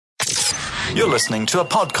You're listening to a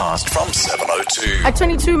podcast from 702. At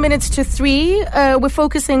 22 minutes to 3, we're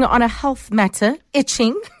focusing on a health matter,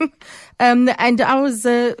 itching. And I was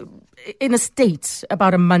in a state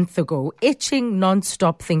about a month ago, itching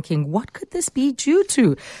non-stop, thinking, what could this be due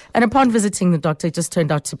to? And upon visiting the doctor, it just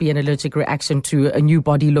turned out to be an allergic reaction to a new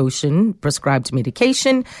body lotion, prescribed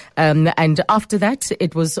medication. And after that,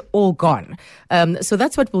 it was all gone. So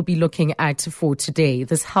that's what we'll be looking at for today.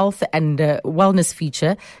 This health and wellness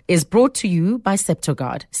feature is brought to you by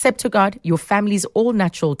Septoguard. Septoguard, your family's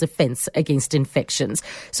all-natural defense against infections.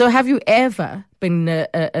 So have you ever been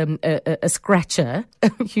a scratcher?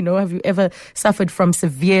 Have you ever suffered from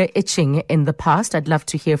severe itching in the past? I'd love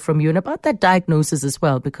to hear from you and about that diagnosis as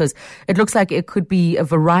well, because it looks like it could be a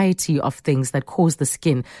variety of things that cause the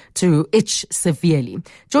skin to itch severely.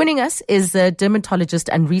 Joining us is a dermatologist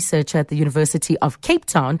and researcher at the University of Cape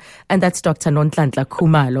Town, and that's Dr. Nonhlanhla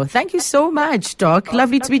Khumalo. Thank you so much, Doc.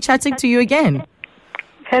 Lovely to be chatting to you again.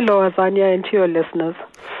 Hello, Azania, and to your listeners.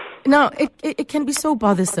 Now, it can be so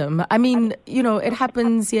bothersome. I mean, it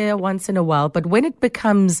happens here once in a while, but when it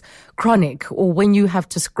becomes chronic or when you have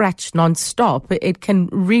to scratch non-stop, it can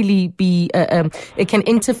really be, it can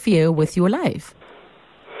interfere with your life.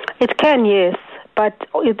 It can, yes, but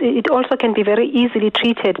it also can be very easily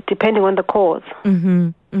treated depending on the cause. Mm-hmm,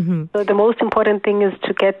 mm-hmm. So the most important thing is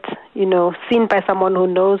to get, seen by someone who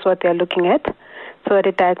knows what they're looking at so that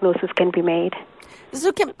a diagnosis can be made. So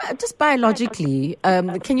just biologically,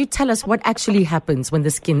 can you tell us what actually happens when the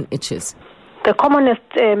skin itches? The commonest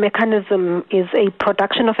mechanism is a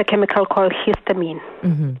production of a chemical called histamine.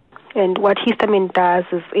 Mm-hmm. And what histamine does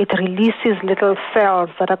is it releases little cells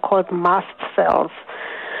that are called mast cells.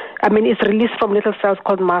 It's released from little cells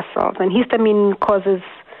called mast cells. And histamine causes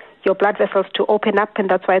your blood vessels to open up, and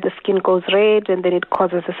that's why the skin goes red, and then it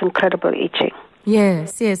causes this incredible itching.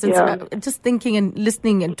 Yes. And so just thinking and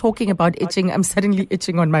listening and talking about itching, I'm suddenly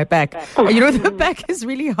itching on my back. The back is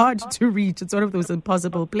really hard to reach. It's one of those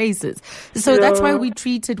impossible places. So that's why we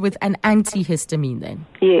treat it with an antihistamine then.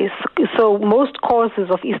 Yes. So most causes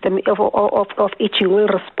of itching will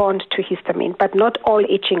respond to histamine, but not all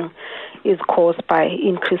itching is caused by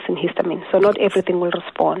increase in histamine. So not everything will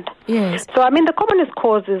respond. Yes. So, the commonest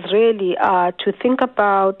causes really are to think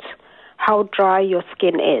about how dry your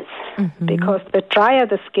skin is, mm-hmm. because the drier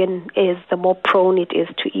the skin is, the more prone it is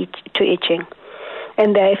to itching.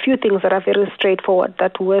 And there are a few things that are very straightforward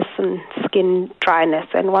that worsen skin dryness,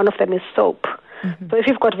 and one of them is soap. Mm-hmm. So if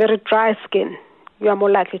you've got very dry skin, you are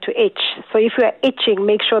more likely to itch. So if you are itching,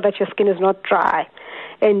 make sure that your skin is not dry.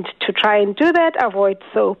 And to try and do that, avoid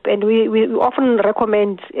soap. And we often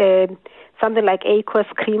recommend something like aqueous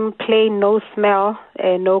cream, plain, no smell,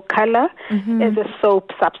 no color, mm-hmm. as a soap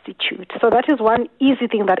substitute. So that is one easy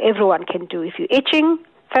thing that everyone can do. If you're itching,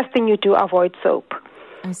 first thing you do, avoid soap.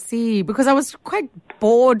 I see, because I was quite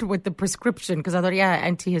bored with the prescription because I thought,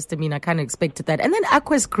 antihistamine, I kind of expected that. And then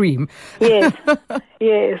aqueous cream. Yes,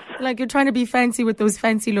 yes. Like you're trying to be fancy with those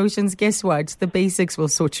fancy lotions. Guess what? The basics will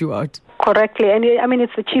sort you out. Correctly. And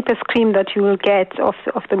it's the cheapest cream that you will get of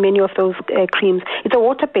the many of those creams. It's a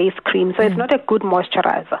water-based cream, so it's not a good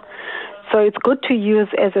moisturizer. So it's good to use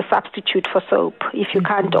as a substitute for soap if you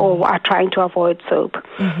can't or are trying to avoid soap.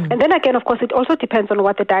 Mm-hmm. And then again, of course, it also depends on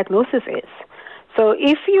what the diagnosis is. So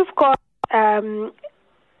if you've got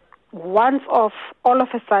once off, all of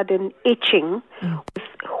a sudden itching with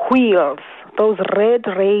wheals, those red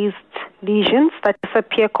raised lesions that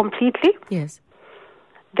disappear completely, yes,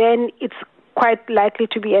 then it's quite likely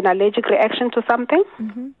to be an allergic reaction to something.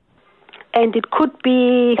 Mm-hmm. And it could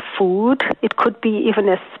be food, it could be even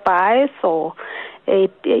a spice or a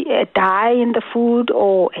dye in the food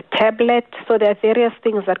or a tablet. So there are various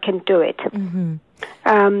things that can do it. Mm-hmm.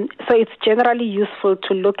 So it's generally useful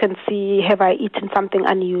to look and see, have I eaten something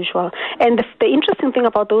unusual? And the interesting thing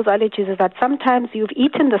about those allergies is that sometimes you've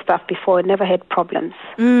eaten the stuff before and never had problems.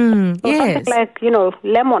 Yes. Something like,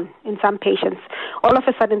 lemon in some patients, all of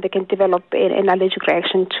a sudden they can develop an allergic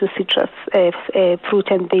reaction to citrus fruit,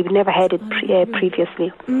 and they've never had it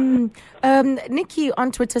previously. Nikki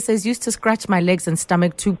on Twitter says, used to scratch my legs and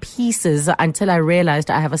stomach to pieces until I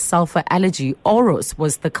realized I have a sulfur allergy. Oros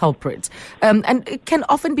was the culprit. And it can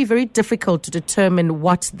often be very difficult to determine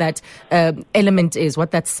what that element is,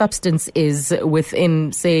 what that substance is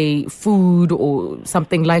within, say, food or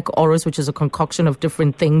something like Oros, which is a concoction of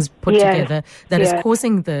different things put together that is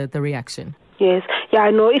causing the reaction. Yes. Yeah,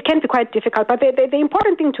 I know. It can be quite difficult. But the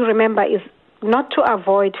important thing to remember is not to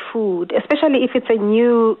avoid food, especially if it's a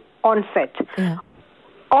new onset. Yeah.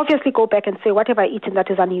 Obviously go back and say, what have I eaten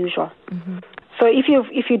that is unusual? Mm-hmm. So if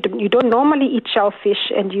you don't normally eat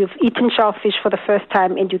shellfish and you've eaten shellfish for the first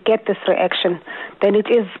time and you get this reaction, then it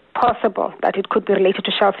is possible that it could be related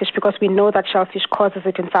to shellfish because we know that shellfish causes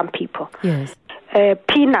it in some people. Yes.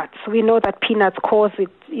 Peanuts, we know that peanuts cause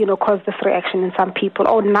this reaction in some people,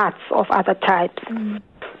 or nuts of other types.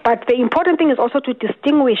 But the important thing is also to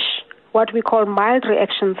distinguish what we call mild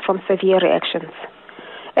reactions from severe reactions.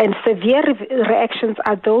 And severe reactions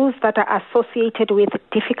are those that are associated with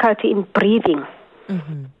difficulty in breathing.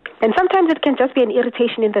 And sometimes it can just be an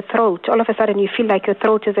irritation in the throat. All of a sudden you feel like your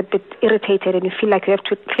throat is a bit irritated and you feel like you have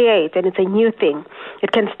to clear it, and it's a new thing.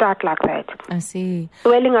 It can start like that. I see.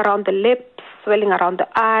 Swelling around the lips, swelling around the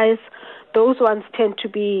eyes, those ones tend to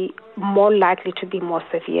be more likely to be more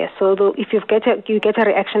severe. So if you get a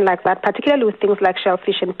reaction like that, particularly with things like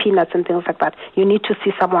shellfish and peanuts and things like that, you need to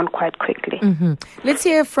see someone quite quickly. Let's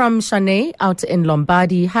hear from Shanae out in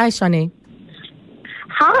Lombardy. Hi, Shanae.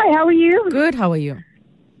 Hi, how are you? Good, how are you?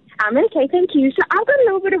 I'm okay, thank you. So I've got a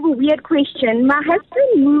little bit of a weird question. My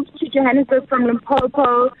husband moved to Johannesburg from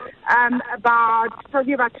Limpopo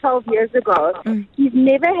probably about 12 years ago. He's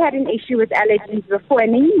never had an issue with allergies before,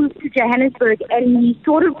 and then he moved to Johannesburg and he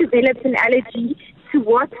sort of developed an allergy to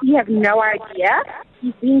what we have no idea.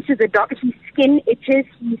 He's been to the doctor, his skin itches,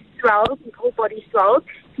 he swells, his whole body swells.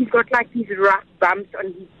 He's got like these rough bumps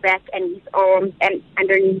on his back and his arms and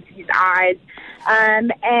underneath his eyes.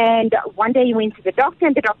 And one day he went to the doctor,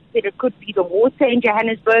 and the doctor said it could be the water in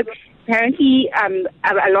Johannesburg. Apparently,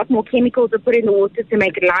 a lot more chemicals are put in the water to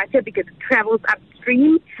make it lighter because it travels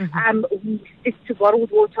upstream. We stick to bottled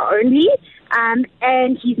water only.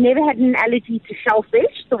 And he's never had an allergy to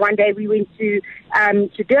shellfish. So one day we went to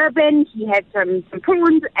Durban. He had some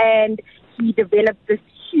prawns, and he developed this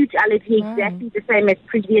huge allergy, exactly the same as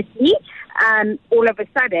previously, all of a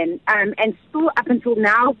sudden. And still up until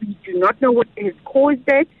now, we do not know what has caused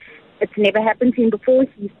it. It's never happened to him before.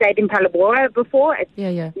 He stayed in Palabora before. It's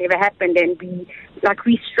never happened. And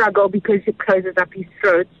we struggle because it closes up his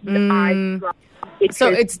throat. So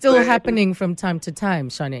it's still happening from time to time,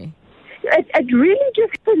 Shanae? It really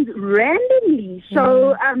just happens randomly.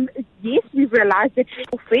 So, yes, we've realized that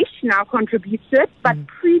shellfish now contributes to it, but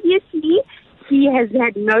previously he has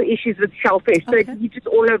had no issues with shellfish. So he just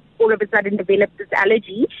all of a sudden developed this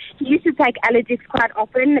allergy. He used to take Allergics quite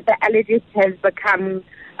often. The Allergics has become,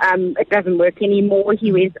 it doesn't work anymore.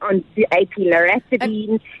 He went on to AP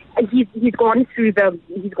loratadine. And he's gone through the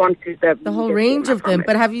whole range of them.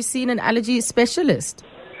 But have you seen an allergy specialist?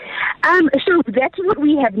 So that's what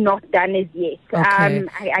we have not done as yet. Okay.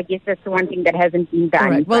 I guess that's the one thing that hasn't been done. All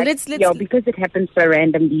right. Well, let's because it happens so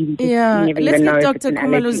randomly. Let's get Dr.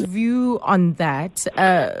 Kumalo's view on that,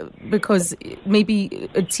 because maybe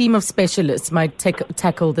a team of specialists might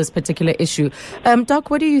tackle this particular issue. Doc,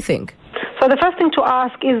 what do you think? So the first thing to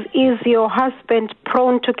ask is your husband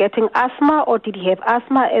prone to getting asthma, or did he have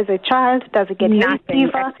asthma as a child? Does he get hay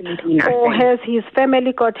fever? Absolutely nothing. Or has his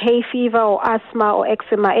family got hay fever or asthma or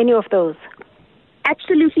eczema, any of those?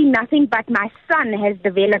 Absolutely nothing, but my son has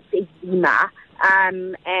developed eczema.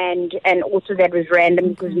 And also that was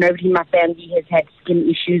random because nobody in my family has had skin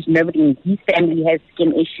issues. Nobody in his family has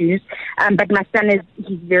skin issues. But my son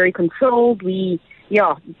he's very controlled.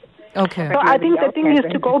 Okay. So I think the thing is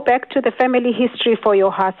to go back to the family history for your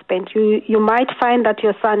husband. You might find that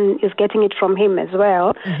your son is getting it from him as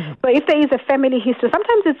well. So if there is a family history,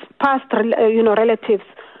 sometimes it's past, relatives.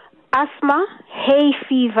 Asthma, hay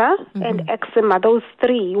fever, and eczema, those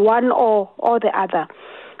three, one or the other,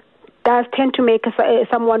 does tend to make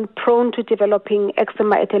someone prone to developing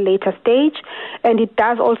eczema at a later stage, and it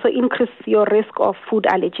does also increase your risk of food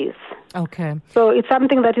allergies. Okay. So it's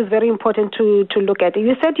something that is very important to look at.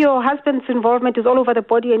 You said your husband's involvement is all over the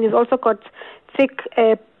body, and he's also got thick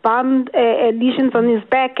bump lesions on his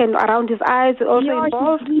back and around his eyes. Also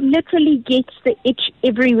involved. He literally gets the itch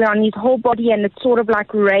everywhere on his whole body, and it's sort of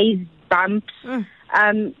like raised bumps.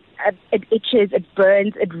 It itches, it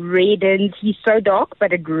burns, it reddens. He's so dark,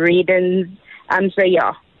 but it reddens.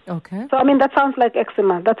 Okay. So, that sounds like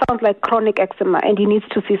eczema. That sounds like chronic eczema, and he needs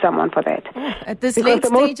to see someone for that. At this late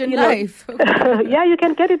stage in life. Yeah, you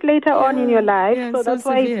can get it later on in your life. Yeah, so that's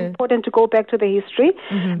why severe. it's important to go back to the history.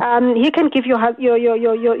 He can give your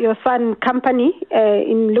son company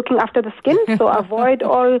in looking after the skin. So avoid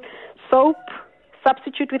all soap.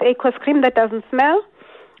 Substitute with aqueous cream that doesn't smell.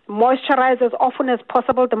 Moisturize as often as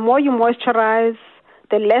possible. The more you moisturize,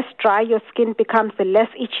 the less dry your skin becomes, the less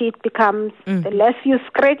itchy it becomes, the less you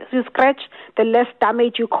scratch, the less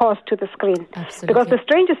damage you cause to the skin. Absolutely. Because the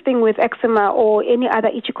strangest thing with eczema or any other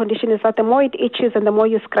itchy condition is that the more it itches and the more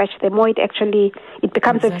you scratch, the more it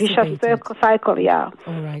becomes a vicious cycle. Yeah.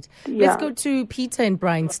 All right. Let's go to Peter in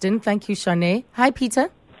Bryanston. Thank you, Shanae. Hi, Peter.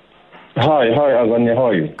 Hi, Aganya. How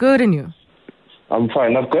are you? Good, and you? I'm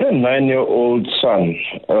fine. I've got a 9-year-old son.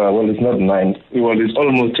 Well, it's not 9. Well, it's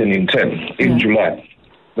almost turning 10 in July.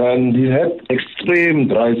 And he had extreme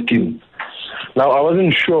dry skin. Now, I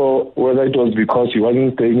wasn't sure whether it was because he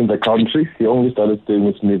wasn't staying in the country. He only started staying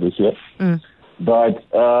with me this year. But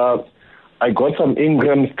I got some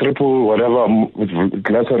Ingram's triple whatever with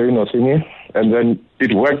glycerin or thingy, and then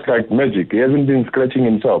it worked like magic. He hasn't been scratching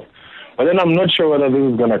himself. But then I'm not sure whether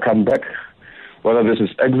this is going to come back, whether this is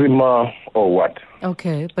eczema or what.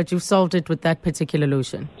 Okay, but you've solved it with that particular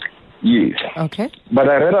lotion? Yes. Okay. But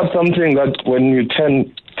I read up something that when you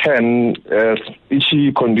turn 10,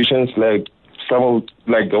 itchy conditions like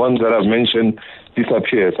the ones that I've mentioned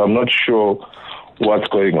disappear. So I'm not sure what's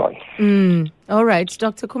going on. All right,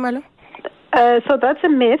 Dr. Khumalo? So that's a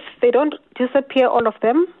myth. They don't disappear, all of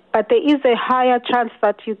them, but there is a higher chance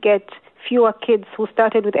that you get fewer kids who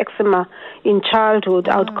started with eczema in childhood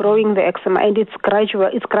outgrowing the eczema, and it's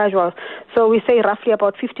gradual. So we say roughly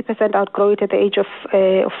about 50% outgrow it at the age of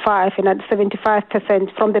 5, and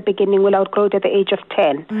 75% from the beginning will outgrow it at the age of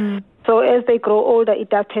 10. So as they grow older, it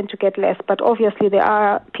does tend to get less. But obviously there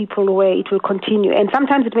are people where it will continue. And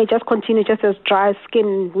sometimes it may just continue just as dry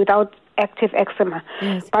skin without active eczema.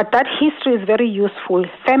 Yes. But that history is very useful.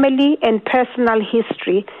 Family and personal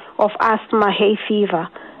history of asthma, hay fever,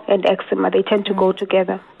 and eczema, they tend to go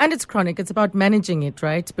together. And it's chronic. It's about managing it,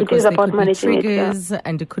 right? Because it is about managing it. Triggers,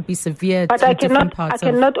 and it could be severe. But I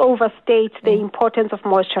cannot overstate the importance of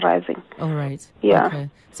moisturizing. All right. Yeah. Okay.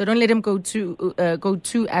 So don't let him go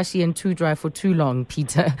too ashy and too dry for too long,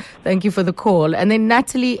 Peter. Thank you for the call. And then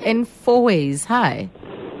Natalie in Four Ways. Hi.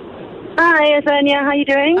 Hi, Azania. How are you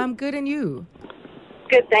doing? I'm good, and you?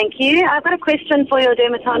 Good, thank you. I've got a question for your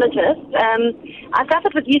dermatologist. I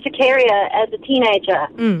suffered with urticaria as a teenager,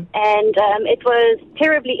 and it was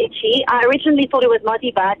terribly itchy. I originally thought it was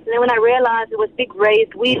mozzie bites, and then when I realized it was big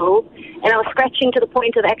raised wheels, and I was scratching to the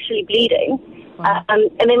point of actually bleeding,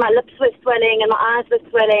 and then my lips were swelling and my eyes were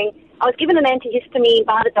swelling. I was given an antihistamine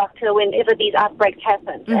by the doctor whenever these outbreaks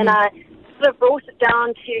happened, and I sort of brought it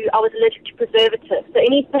down to I was allergic to preservatives. So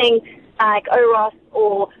anything like Oros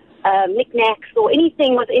or knickknacks or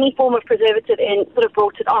anything with any form of preservative in sort of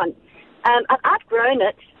brought it on. I've outgrown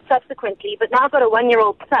it subsequently, but now I've got a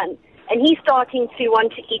 1-year-old son, and he's starting to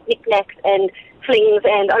want to eat knickknacks and flings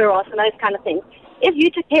and Oros and those kind of things. If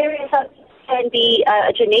urticaria can be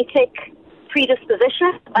a genetic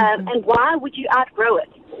predisposition, and why would you outgrow it?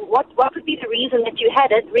 What would be the reason that you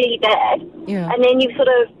had it really bad, and then you've sort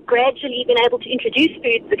of gradually been able to introduce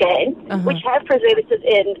foods again, which have preservatives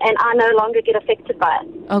in, and I no longer get affected by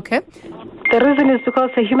it? Okay. The reason is because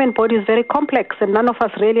the human body is very complex, and none of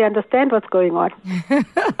us really understand what's going on.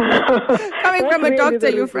 Coming from a doctor,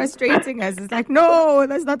 you're frustrating us. It's like, no,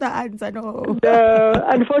 that's not the answer, no.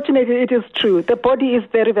 Unfortunately, it is true. The body is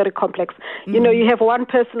very, very complex. You know, you have one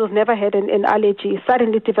person who's never had an allergy,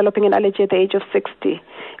 suddenly developing an allergy at the age of 60.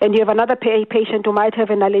 And you have another patient who might have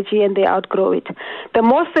an allergy and they outgrow it. The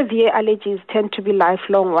more severe allergies tend to be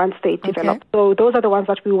lifelong once they develop. So those are the ones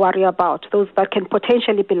that we worry about, those that can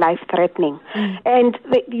potentially be life-threatening. And,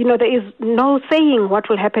 there is no saying what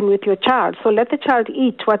will happen with your child. So let the child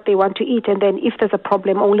eat what they want to eat, and then if there's a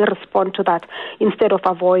problem, only respond to that instead of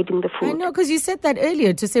avoiding the food. I know, because you said that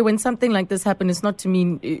earlier, to say when something like this happens, it's not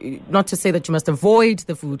to say that you must avoid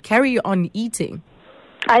the food. Carry on eating.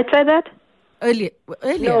 I'd say that. Earlier?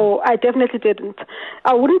 No, I definitely didn't.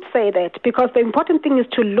 I wouldn't say that, because the important thing is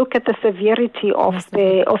to look at the severity of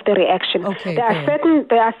the reaction. Okay,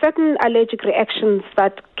 there are certain allergic reactions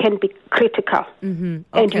that can be critical,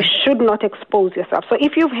 and you should not expose yourself. So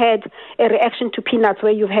if you've had a reaction to peanuts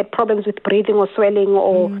where you've had problems with breathing or swelling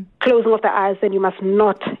or closing of the eyes, then you must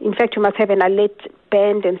not. In fact, you must have an alert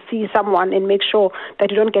band and see someone and make sure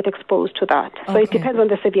that you don't get exposed to that. So it depends on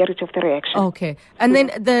the severity of the reaction. Okay. And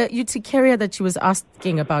then the urticaria that she was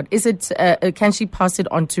asking about, is it, can she pass it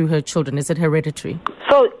on to her children? Is it hereditary?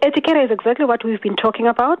 So urticaria is exactly what we've been talking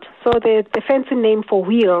about. So the fancy name for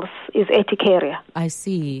wheals is urticaria. I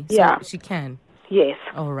see. So she can. Yes.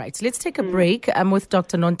 All right. Let's take a break. I'm with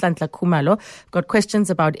Dr. Nonhlanhla Khumalo. Got questions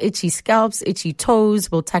about itchy scalps, itchy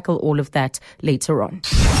toes. We'll tackle all of that later on.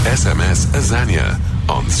 SMS Azania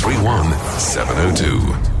on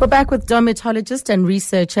 31702. We're back with dermatologist and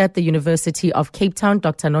researcher at the University of Cape Town,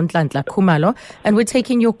 Dr. Nonhlanhla Khumalo, and we're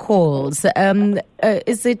taking your calls.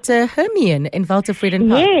 Is it Hermine in Waltervreden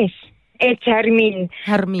Park? Yes. It's Hermine.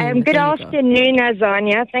 Good afternoon,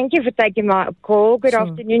 Azania. Thank you for taking my call. Good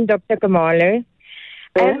afternoon, Dr. Khumalo.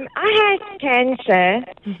 I had cancer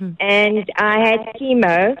and I had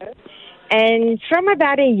chemo, and from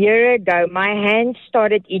about a year ago, my hands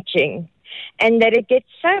started itching. and that it gets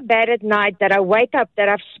so bad at night that I wake up that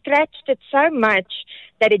I've scratched it so much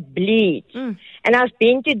that it bleeds. And I've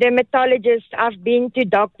been to dermatologists, I've been to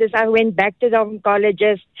doctors, I went back to the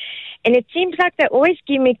oncologist, and it seems like they always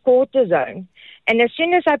give me cortisone. And as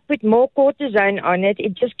soon as I put more cortisone on it,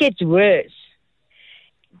 it just gets worse.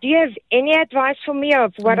 Do you have any advice for me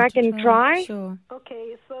of what I can try? Sure.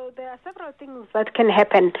 Okay, so there are several things that can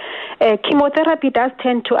happen. Chemotherapy does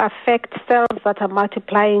tend to affect cells that are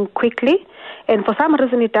multiplying quickly, and for some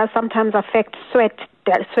reason it does sometimes affect sweat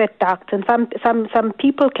ducts, and some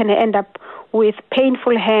people can end up with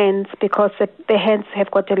painful hands because the hands have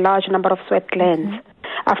got a large number of sweat glands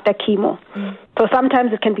after chemo. So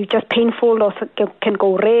sometimes it can be just painful, or can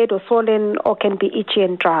go red or swollen, or can be itchy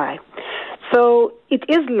and dry. So it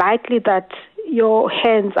is likely that your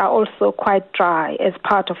hands are also quite dry as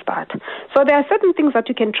part of that. So there are certain things that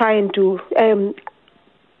you can try and do.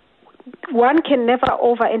 One can never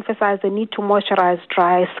overemphasize the need to moisturize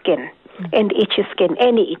dry skin and itchy skin,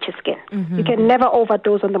 any itchy skin. You can never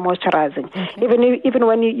overdose on the moisturizing. Even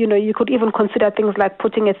when you could even consider things like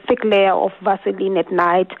putting a thick layer of Vaseline at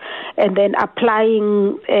night and then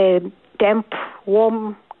applying a damp,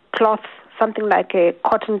 warm cloth, something like a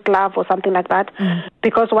cotton glove or something like that.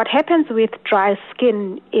 Because what happens with dry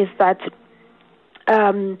skin is that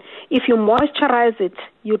if you moisturize it,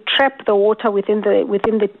 you trap the water within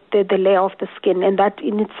the layer of the skin, and that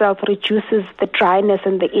in itself reduces the dryness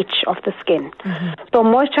and the itch of the skin. So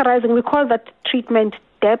moisturizing, we call that treatment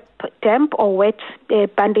damp or wet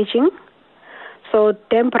bandaging. So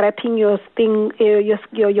damp wrapping your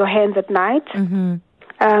hands at night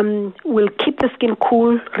will keep the skin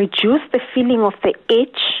cool, reduce the feeling of the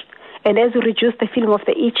itch, and as you reduce the feeling of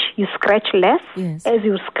the itch, you scratch less. As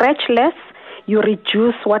you scratch less, you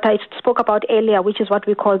reduce what I spoke about earlier, which is what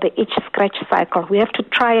we call the itch-scratch cycle. We have to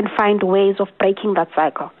try and find ways of breaking that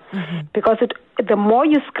cycle. Because the more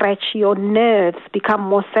you scratch, your nerves become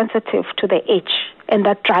more sensitive to the itch, and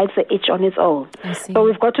that drives the itch on its own. So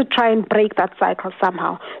we've got to try and break that cycle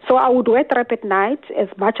somehow. So I would wet wrap at night as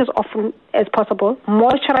much as often as possible.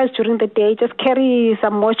 Moisturize during the day. Just carry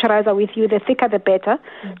some moisturizer with you. The thicker the better.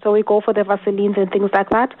 So we go for the Vaselines and things like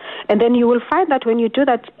that. And then you will find that when you do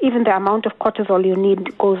that, even the amount of cortisol you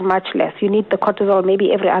need goes much less. You need the cortisol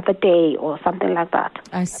maybe every other day or something like that.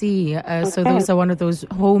 I see. So those are one of those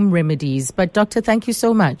home remedies. But doctor, thank you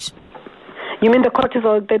so much. You mean the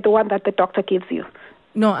cortisol, the one that the doctor gives you?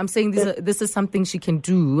 No, I'm saying this is something she can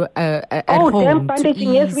do at home. Oh, damp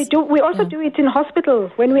bandaging, yes, we do. We also do it in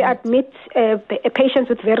hospital. When we admit patients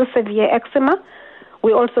with very severe eczema,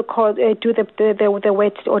 we also do the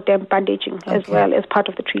wet or damp bandaging as well as part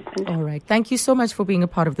of the treatment. All right. Thank you so much for being a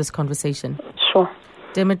part of this conversation. Sure.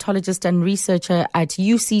 Dermatologist and researcher at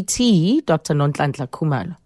UCT, Dr. Nonhlanhla Khumalo.